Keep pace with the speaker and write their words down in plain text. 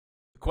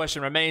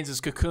Question remains,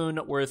 is Cocoon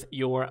worth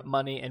your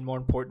money and more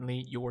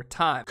importantly, your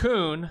time?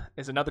 Cocoon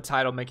is another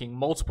title making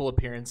multiple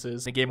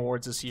appearances in the Game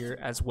Awards this year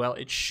as well.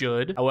 It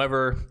should.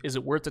 However, is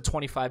it worth the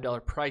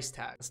 $25 price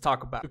tag? Let's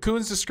talk about it.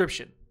 Cocoon's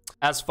description.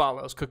 As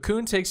follows.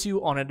 Cocoon takes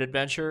you on an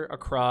adventure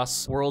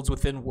across worlds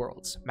within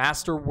worlds.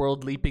 Master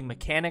world-leaping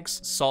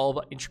mechanics, solve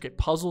intricate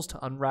puzzles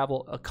to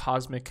unravel a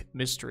cosmic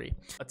mystery.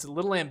 It's a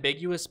little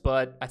ambiguous,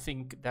 but I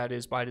think that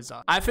is by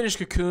design. I finished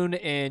Cocoon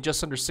in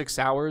just under 6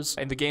 hours,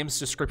 and the game's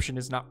description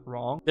is not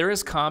wrong. There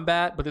is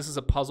combat, but this is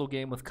a puzzle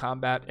game with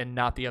combat and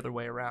not the other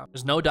way around.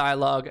 There's no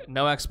dialogue,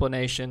 no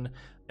explanation,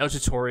 no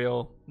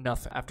tutorial,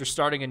 nothing. After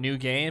starting a new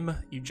game,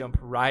 you jump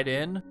right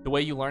in. The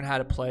way you learn how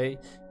to play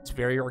is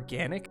very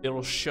organic.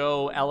 It'll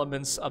show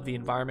elements of the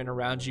environment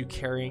around you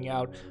carrying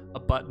out a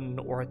button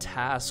or a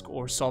task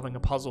or solving a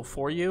puzzle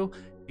for you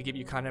to give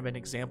you kind of an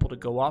example to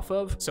go off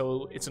of.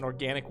 So it's an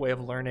organic way of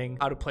learning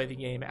how to play the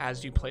game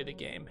as you play the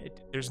game.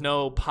 There's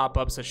no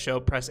pop-ups that show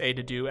press A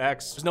to do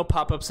X. There's no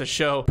pop-ups that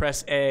show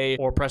press A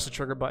or press the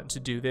trigger button to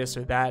do this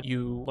or that.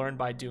 You learn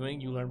by doing,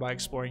 you learn by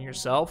exploring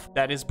yourself.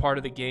 That is part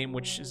of the game,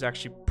 which is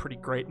actually pretty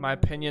great in my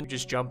opinion.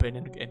 Just jump in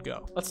and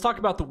go. Let's talk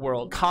about the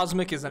world.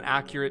 Cosmic is an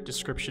accurate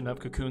description of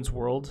Cocoon's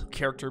world.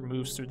 Character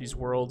moves through these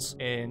worlds,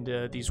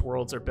 and these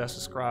worlds are best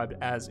described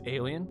as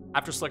alien.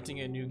 After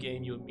selecting a new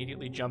game, you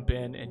immediately jump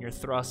in and you're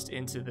thrust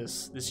into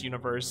this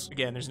universe.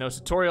 Again, there's no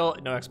tutorial,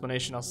 no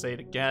explanation. I'll say it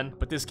again,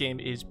 but this game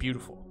is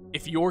beautiful.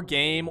 If your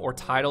game or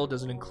title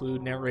doesn't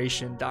include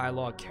narration,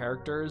 dialogue,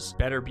 characters,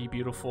 better be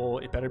beautiful.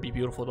 It better be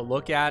beautiful to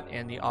look at,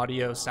 and the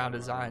audio sound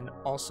design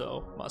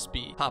also must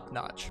be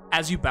top-notch.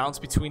 As you bounce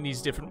between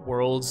these different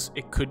worlds,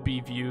 it could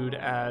be viewed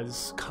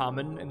as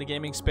common in the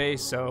gaming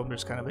space. So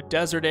there's kind of a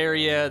desert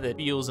area that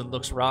feels and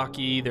looks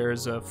rocky.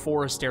 There's a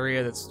forest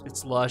area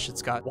it's lush.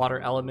 It's got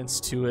water elements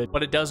to it,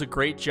 but it does a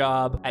great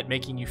job at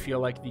making you feel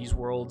like these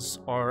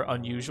worlds are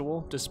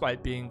unusual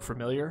despite being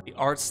familiar. The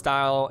art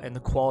style and the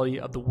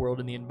quality of the world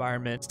and the environment,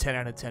 10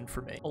 out of 10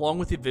 for me. Along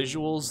with the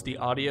visuals, the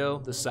audio,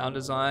 the sound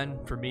design,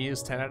 for me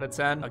is 10 out of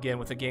 10. Again,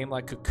 with a game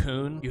like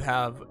Cocoon, you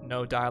have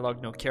no dialogue,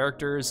 no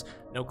characters,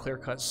 no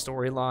clear-cut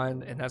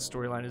storyline, and that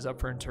storyline is up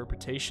for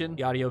interpretation.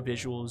 The audio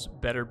visuals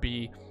better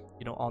be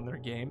on their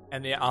game,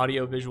 and the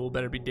audio visual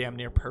better be damn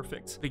near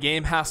perfect. The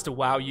game has to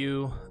wow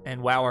you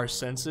and wow our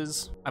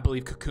senses. I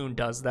believe Cocoon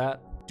does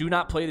that. Do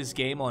not play this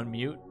game on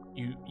mute.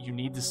 You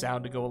need the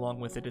sound to go along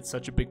with it. It's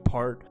such a big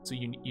part. So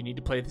you need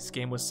to play this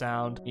game with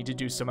sound. You need to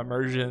do some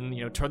immersion,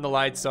 turn the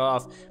lights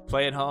off,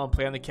 play at home,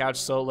 play on the couch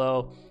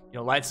solo,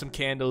 light some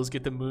candles,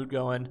 get the mood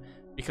going,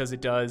 because it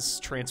does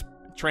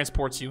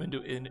transports you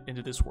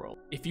into this world.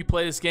 If you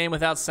play this game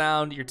without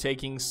sound, you're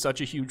taking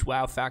such a huge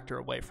wow factor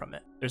away from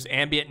it. There's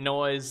ambient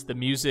noise, the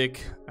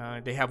music,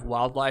 they have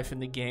wildlife in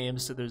the game,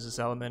 so there's this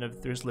element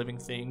of there's living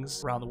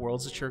things around the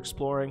worlds that you're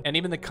exploring. And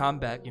even the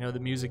combat, the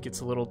music gets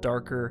a little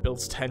darker,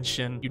 builds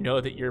tension. You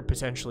know that you're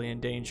potentially in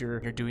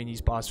danger. You're doing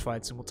these boss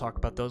fights, and we'll talk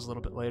about those a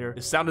little bit later.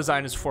 The sound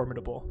design is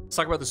formidable. Let's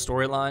talk about the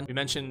storyline. We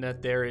mentioned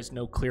that there is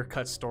no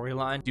clear-cut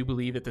storyline. I do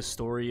believe that the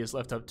story is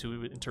left up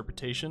to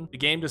interpretation. The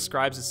game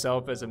describes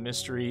itself as a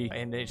mystery,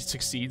 and it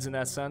succeeds in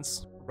that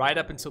sense. Right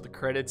up until the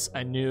credits,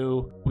 I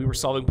knew we were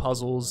solving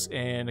puzzles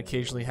and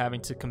occasionally having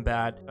to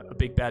combat a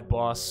big bad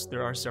boss.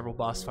 There are several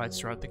boss fights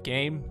throughout the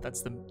game.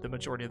 That's the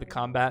majority of the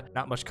combat.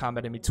 Not much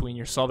combat in between.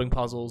 You're solving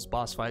puzzles,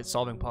 boss fight,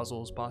 solving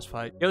puzzles, boss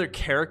fight. The other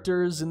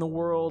characters in the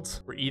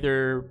world were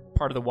either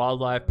part of the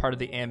wildlife, part of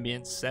the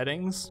ambient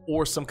settings,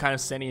 or some kind of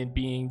sentient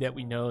being that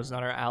we know is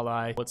not our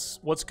ally.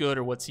 What's good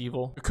or what's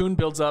evil. Cocoon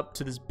builds up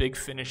to this big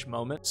finish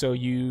moment. So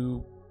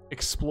you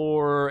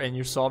explore and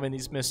you're solving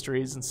these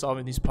mysteries and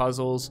solving these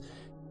puzzles.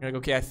 You're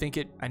like,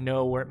 okay, I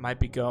know where it might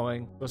be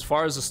going. As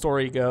far as the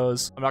story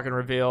goes, I'm not going to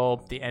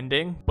reveal the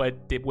ending,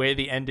 but the way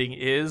the ending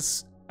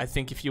is, I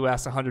think if you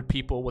asked 100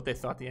 people what they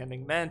thought the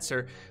ending meant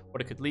or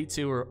what it could lead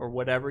to or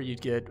whatever, you'd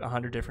get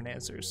 100 different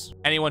answers.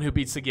 Anyone who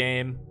beats the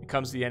game and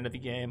comes to the end of the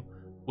game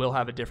will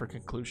have a different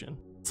conclusion.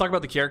 Let's talk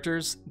about the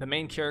characters. The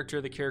main character,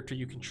 the character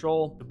you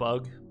control, the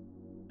bug.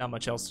 Not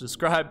much else to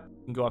describe.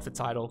 You can go off the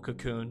title,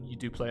 Cocoon. You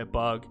do play a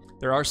bug.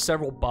 There are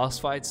several boss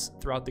fights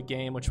throughout the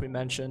game, which we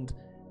mentioned.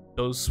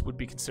 Those would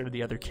be considered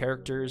the other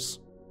characters.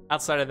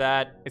 Outside of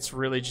that, it's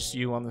really just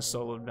you on the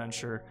solo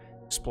adventure,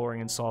 exploring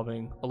and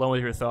solving, along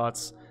with your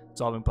thoughts,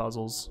 solving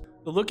puzzles.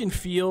 The look and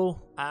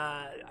feel,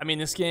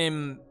 this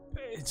game,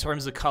 in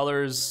terms of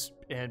colors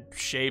and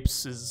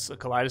shapes, is a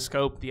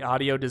kaleidoscope. The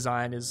audio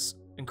design is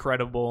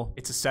incredible.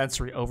 It's a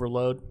sensory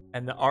overload.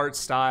 And the art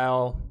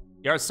style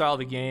of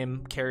the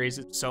game carries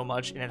it so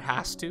much, and it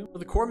has to. For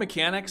the core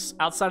mechanics,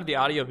 outside of the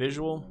audio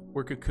visual,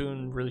 where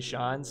Cocoon really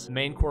shines, the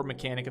main core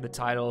mechanic of the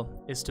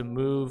title is to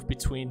move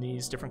between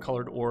these different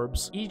colored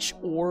orbs. Each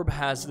orb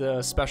has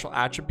the special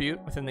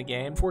attribute within the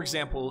game. For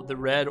example, the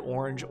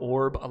red-orange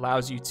orb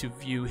allows you to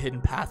view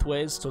hidden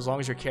pathways, so as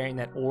long as you're carrying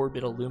that orb,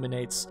 it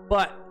illuminates.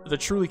 But the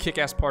truly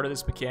kick-ass part of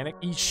this mechanic,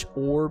 each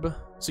orb,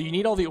 so you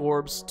need all the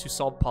orbs to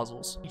solve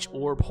puzzles. Each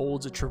orb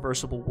holds a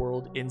traversable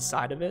world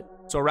inside of it.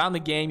 So around the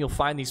game, you'll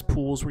find these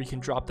pools where you can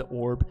drop the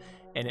orb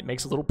and it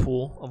makes a little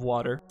pool of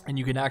water, and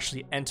you can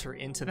actually enter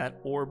into that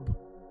orb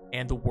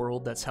and the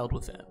world that's held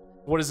within.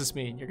 What does this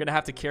mean? You're going to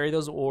have to carry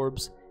those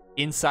orbs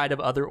inside of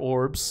other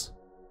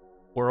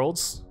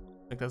worlds,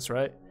 I think that's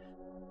right,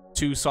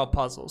 to solve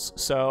puzzles.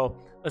 So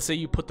let's say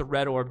you put the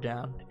red orb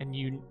down,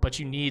 but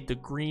you need the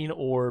green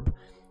orb,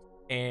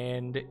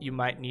 and you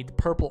might need the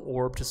purple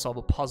orb to solve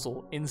a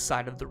puzzle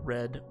inside of the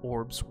red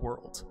orb's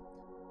world.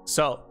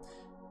 So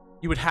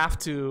you would have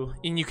to,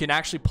 and you can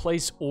actually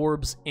place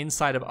orbs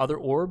inside of other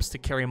orbs to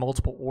carry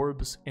multiple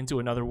orbs into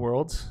another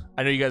world.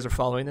 I know you guys are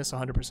following this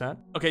 100%.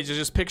 Okay, so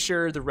just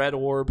picture the red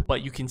orb,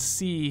 but you can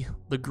see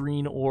the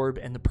green orb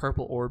and the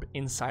purple orb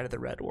inside of the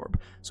red orb.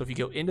 So if you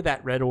go into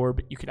that red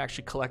orb, you can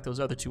actually collect those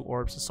other two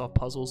orbs to solve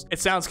puzzles. It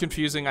sounds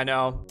confusing, I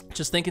know.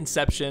 Just think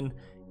Inception.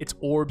 It's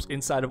orbs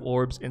inside of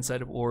orbs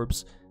inside of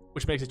orbs,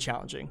 which makes it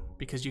challenging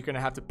because you're going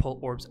to have to pull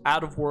orbs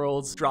out of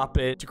worlds, drop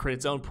it to create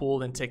its own pool,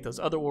 then take those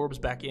other orbs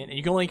back in, and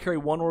you can only carry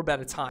one orb at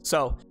a time.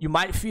 So you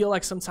might feel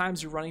like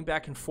sometimes you're running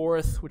back and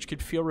forth, which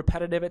could feel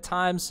repetitive at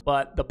times,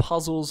 but the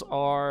puzzles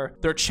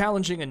they're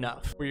challenging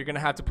enough where you're going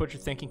to have to put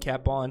your thinking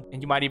cap on,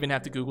 and you might even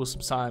have to Google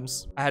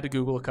sometimes. I had to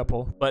Google a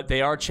couple, but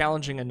they are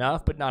challenging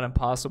enough, but not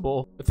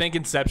impossible. But think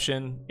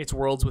Inception, it's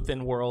worlds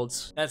within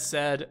worlds. That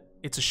said,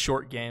 it's a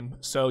short game,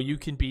 so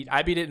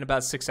I beat it in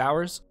about 6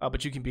 hours,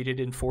 but you can beat it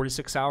in 4 to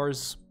 6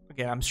 hours.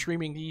 Again, I'm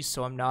streaming these,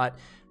 so I'm not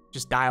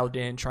just dialed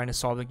in trying to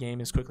solve the game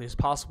as quickly as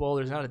possible.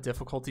 There's not a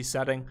difficulty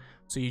setting,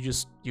 so you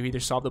either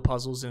solve the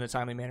puzzles in a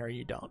timely manner or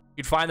you don't.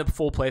 You can find the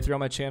full playthrough on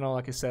my channel.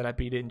 Like I said, I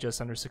beat it in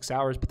just under 6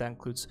 hours, but that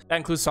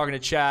includes talking to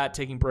chat,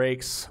 taking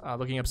breaks,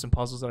 looking up some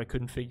puzzles that I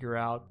couldn't figure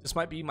out. This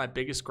might be my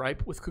biggest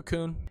gripe with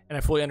Cocoon, and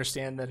I fully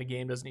understand that a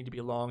game doesn't need to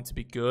be long to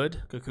be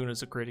good. Cocoon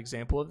is a great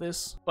example of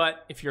this.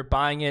 But if you're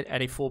buying it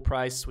at a full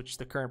price, which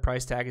the current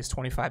price tag is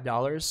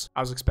 $25, I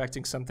was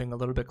expecting something a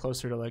little bit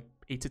closer to like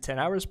 8 to 10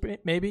 hours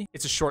maybe.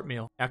 It's a short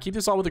meal. Now keep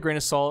this all with a grain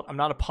of salt. I'm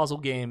not a puzzle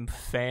game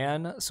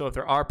fan, so if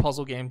there are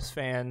puzzle game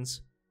fans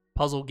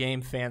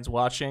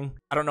watching,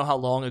 I don't know how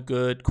long a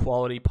good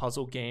quality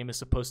puzzle game is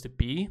supposed to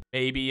be.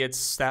 Maybe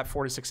it's that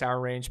 4 to 6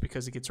 hour range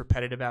because it gets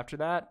repetitive after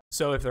that.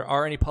 So if there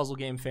are any puzzle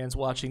game fans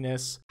watching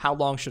this, how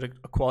long should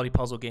a quality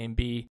puzzle game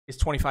be? Is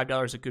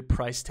 $25 a good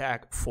price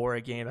tag for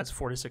a game that's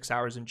 4 to 6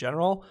 hours in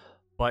general?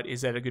 But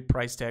is that a good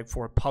price tag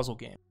for a puzzle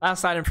game?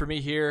 Last item for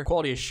me here,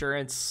 quality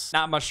assurance.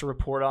 Not much to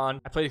report on.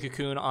 I played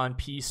Cocoon on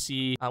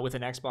PC with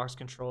an Xbox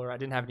controller. I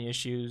didn't have any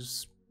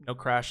issues. No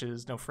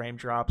crashes, no frame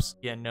drops.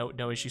 Yeah,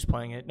 no issues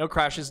playing it. No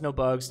crashes, no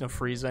bugs, no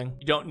freezing.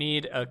 You don't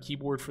need a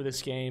keyboard for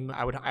this game.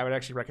 I would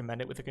actually recommend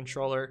it with a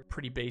controller.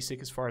 Pretty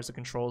basic as far as the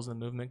controls and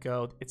the movement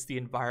go. It's the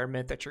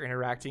environment that you're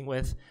interacting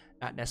with,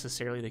 not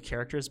necessarily the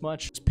character as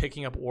much. It's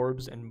picking up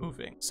orbs and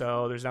moving.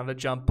 So there's not a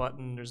jump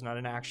button, there's not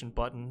an action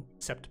button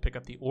except to pick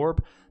up the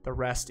orb. The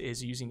rest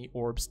is using the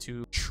orbs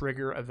to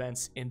trigger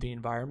events in the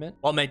environment.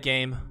 Well-made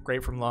game,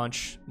 great from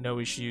launch, no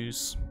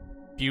issues.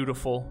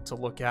 Beautiful to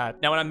look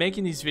at. Now, when I'm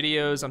making these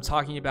videos, I'm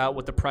talking about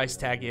what the price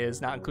tag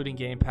is, not including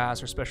Game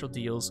Pass or special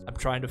deals. I'm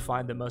trying to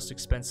find the most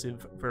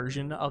expensive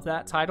version of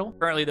that title.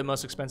 Currently, the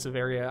most expensive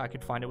area I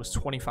could find it was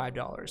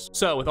 $25.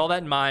 So with all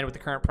that in mind, with the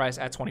current price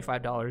at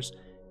 $25,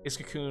 is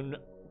Cocoon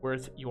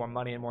worth your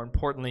money and more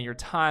importantly, your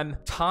time?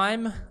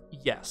 Time,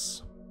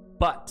 yes,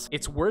 but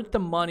it's worth the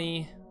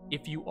money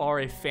if you are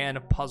a fan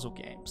of puzzle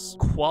games.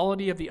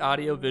 Quality of the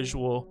audio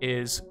visual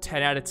is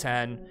 10 out of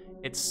 10.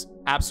 It's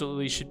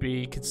absolutely should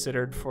be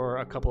considered for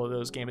a couple of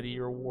those Game of the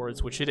Year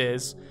awards, which it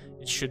is.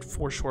 It should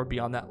for sure be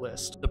on that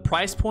list. The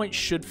price point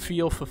should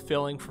feel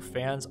fulfilling for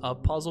fans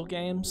of puzzle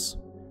games.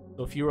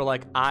 So if you were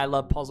like, I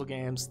love puzzle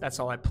games, that's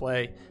all I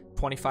play,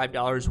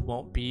 $25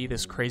 won't be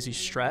this crazy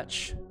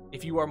stretch.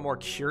 If you are more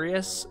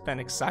curious than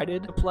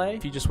excited to play,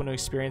 if you just want to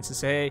experience and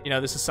say, hey,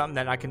 this is something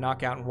that I can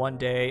knock out in one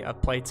day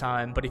of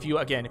playtime. But if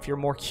you're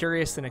more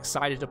curious than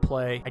excited to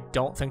play, I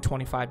don't think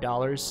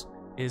 $25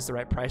 is the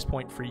right price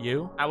point for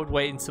you. I would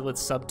wait until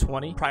it's sub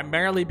 20,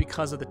 primarily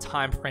because of the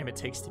time frame it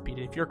takes to beat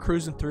it. If you're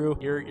cruising through,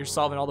 you're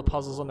solving all the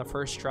puzzles on the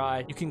first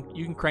try, you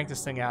can crank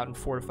this thing out in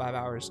 4 to 5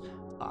 hours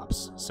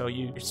tops. So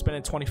you're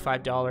spending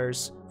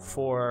 $25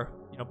 for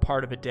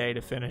part of a day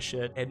to finish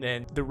it, and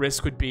then the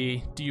risk would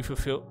be, do you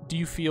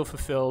feel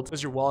fulfilled?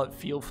 Does your wallet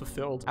feel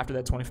fulfilled after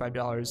that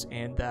 $25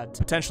 and that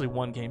potentially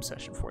one game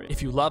session for you?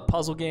 If you love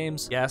puzzle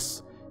games,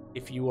 yes.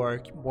 If you are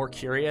more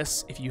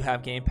curious, if you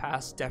have Game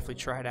Pass, definitely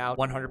try it out.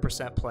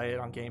 100% play it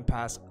on Game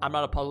Pass. I'm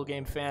not a puzzle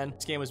game fan.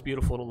 This game was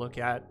beautiful to look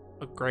at.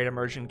 A great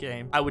immersion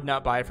game. I would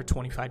not buy it for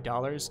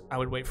 $25. I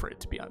would wait for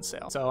it to be on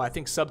sale. So I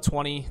think sub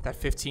 20, that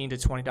 $15 to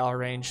 $20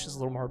 range is a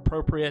little more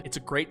appropriate. It's a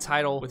great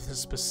title with a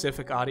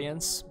specific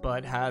audience,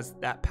 but has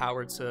that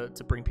power to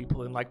bring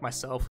people in like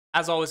myself.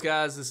 As always,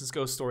 guys, this is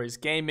Ghost Stories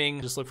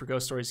Gaming. Just look for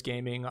Ghost Stories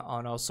Gaming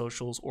on all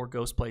socials or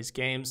Ghost Plays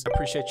Games. I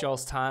appreciate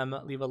y'all's time.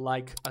 Leave a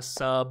like, a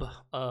sub,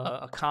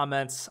 a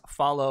comment, a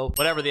follow,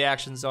 whatever the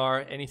actions are.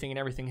 Anything and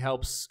everything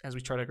helps as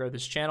we try to grow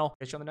this channel.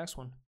 Catch you on the next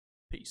one.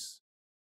 Peace.